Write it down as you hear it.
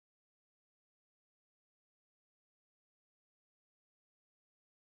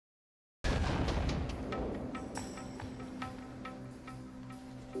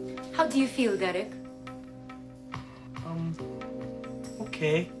How do you feel, Derek?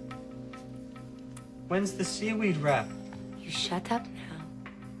 Okay. When's the seaweed wrap? You shut up now.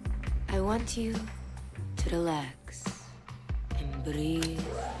 I want you to relax and breathe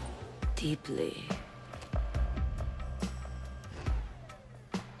deeply.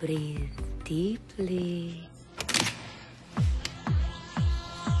 Breathe deeply.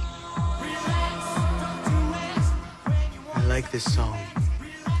 I like this song.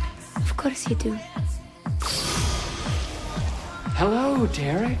 Of course you do. Hello,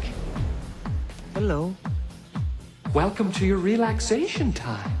 Derek. Hello. Welcome to your relaxation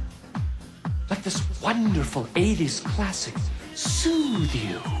time. Let this wonderful 80s classic soothe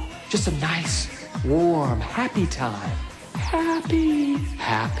you. Just a nice, warm, happy time. Happy,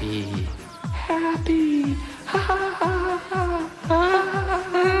 happy, happy. Ha, ha, ha, ha,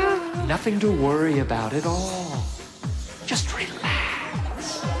 ha. Nothing to worry about at all. Just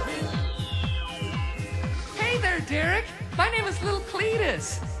relax. Hey there, Derek. My name is Little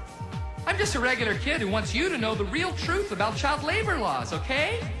Cletus. I'm just a regular kid who wants you to know the real truth about child labor laws,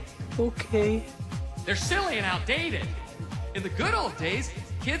 okay? Okay. They're silly and outdated. In the good old days,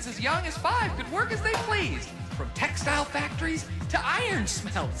 kids as young as 5 could work as they pleased, from textile factories to iron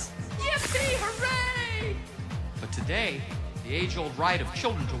smelts. Yippee, hooray! But today, the age-old right of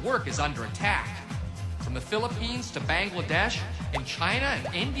children to work is under attack. From the Philippines to Bangladesh, and China and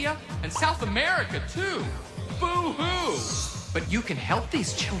India, and South America, too. Boo-hoo! But you can help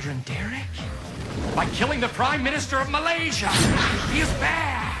these children, Derek, by killing the Prime Minister of Malaysia. He is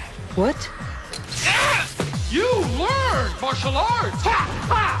bad. What? You learned martial arts. Ha!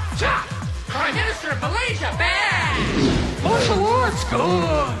 Ha! Ha! Prime Minister of Malaysia, bad. Martial arts,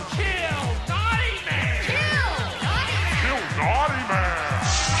 good. Kill naughty man. Kill naughty man. Kill naughty man.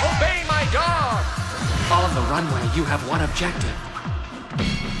 Obey my dog. On the runway, you have one objective.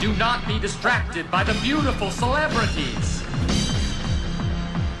 Do not be distracted by the beautiful celebrities.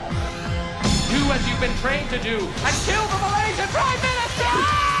 Do as you've been trained to do and kill the Malaysian Prime Minister!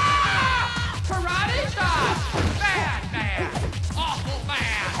 Ah! Karate chop! Bad man! Awful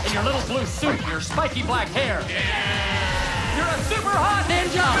man! In your little blue suit and your spiky black hair. Yeah. You're a super hot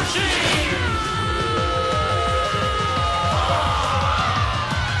ninja machine!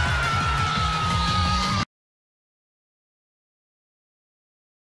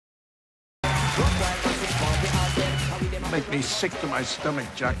 Make me sick to my stomach,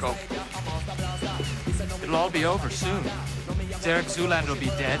 Jacko. It'll all be over soon. Derek Zoolander will be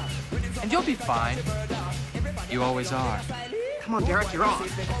dead, and you'll be fine. You always are. Come on, Derek, you're on.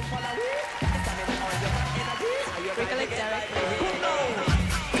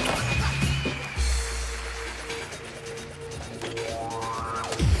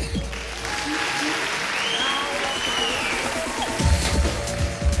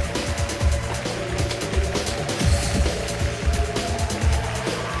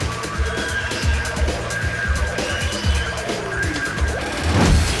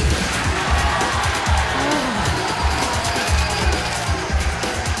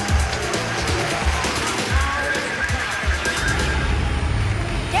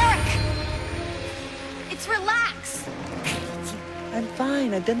 I'm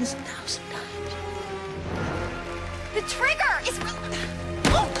fine. I've done this 1,000 times. The trigger is...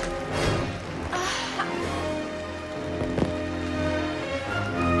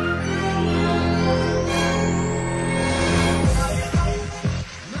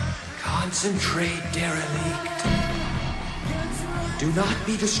 Concentrate, derelict. Do not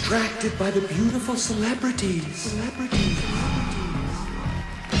be distracted by the beautiful celebrities.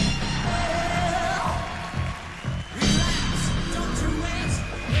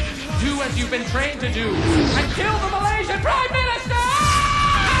 Do as you've been trained to do and kill the Malaysian Prime Minister!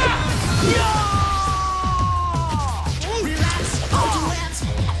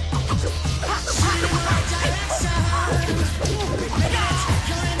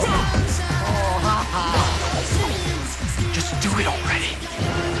 Just do it already.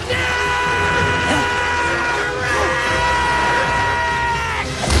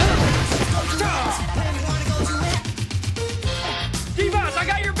 Divas, I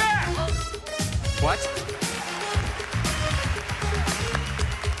got your back! What?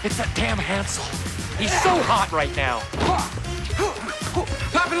 It's that damn Hansel. He's so hot right now.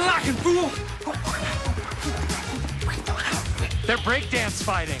 Poppin' lockin', fool! They're breakdance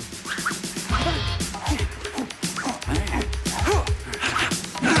fighting.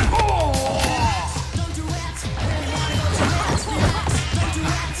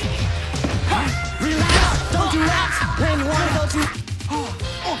 Don't do that when you wanna go to...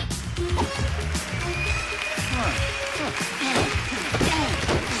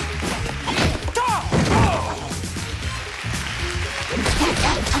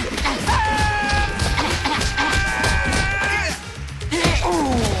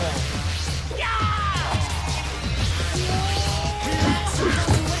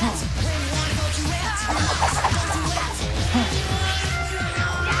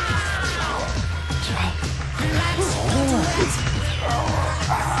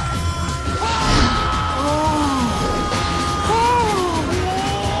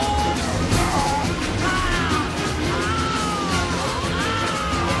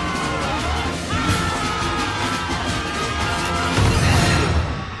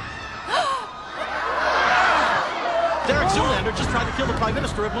 Prime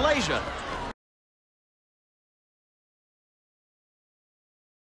Minister of Malaysia.